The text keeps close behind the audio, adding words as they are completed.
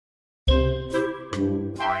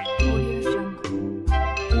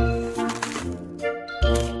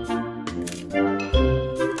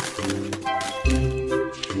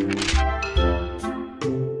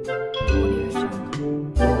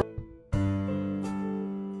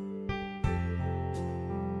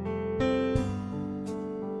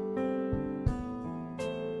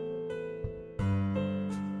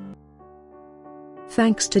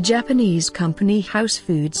Thanks to Japanese company House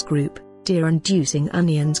Foods Group, tear-inducing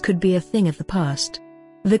onions could be a thing of the past.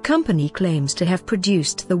 The company claims to have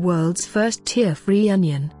produced the world's first tear-free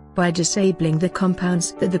onion, by disabling the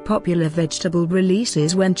compounds that the popular vegetable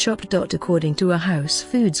releases when chopped. According to a House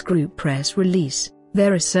Foods Group press release,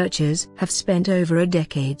 their researchers have spent over a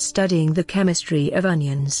decade studying the chemistry of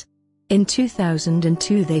onions. In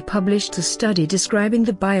 2002 they published a study describing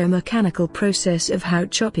the biomechanical process of how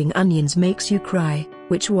chopping onions makes you cry,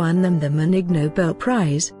 which won them an Ig Nobel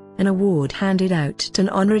Prize, an award handed out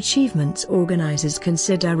to honor achievements organizers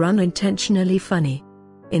consider unintentionally funny.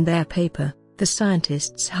 In their paper, the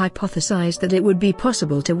scientists hypothesized that it would be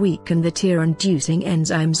possible to weaken the tear-inducing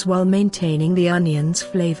enzymes while maintaining the onion's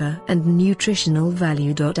flavor and nutritional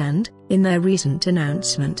value. And, in their recent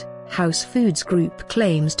announcement, House Foods Group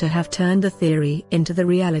claims to have turned the theory into the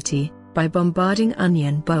reality, by bombarding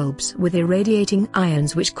onion bulbs with irradiating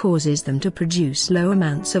ions which causes them to produce low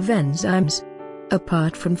amounts of enzymes.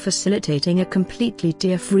 Apart from facilitating a completely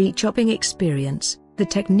tear-free chopping experience, the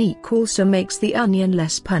technique also makes the onion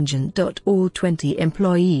less pungent. All 20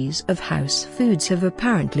 employees of House Foods have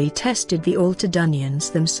apparently tested the altered onions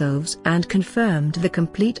themselves and confirmed the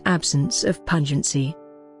complete absence of pungency.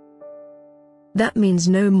 That means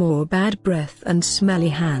no more bad breath and smelly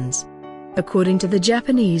hands. According to the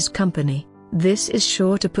Japanese company, this is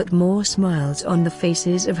sure to put more smiles on the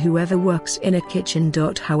faces of whoever works in a kitchen.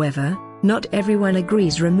 However, not everyone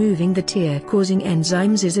agrees removing the tear-causing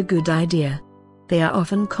enzymes is a good idea. They are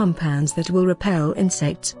often compounds that will repel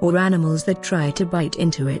insects or animals that try to bite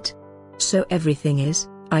into it. So everything is,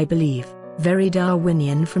 I believe, very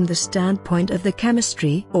Darwinian from the standpoint of the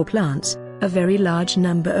chemistry or plants. A very large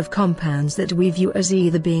number of compounds that we view as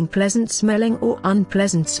either being pleasant-smelling or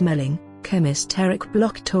unpleasant-smelling, chemist Eric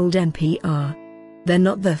Bloch told NPR. They're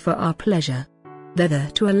not there for our pleasure. They're there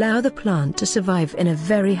to allow the plant to survive in a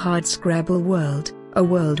very hard-scrabble world, a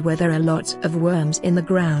world where there are lots of worms in the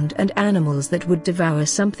ground and animals that would devour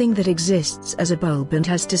something that exists as a bulb and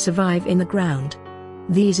has to survive in the ground.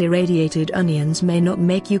 These irradiated onions may not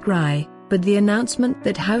make you cry, but the announcement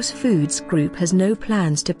that House Foods Group has no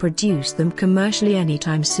plans to produce them commercially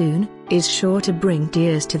anytime soon, is sure to bring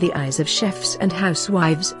tears to the eyes of chefs and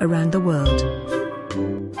housewives around the world.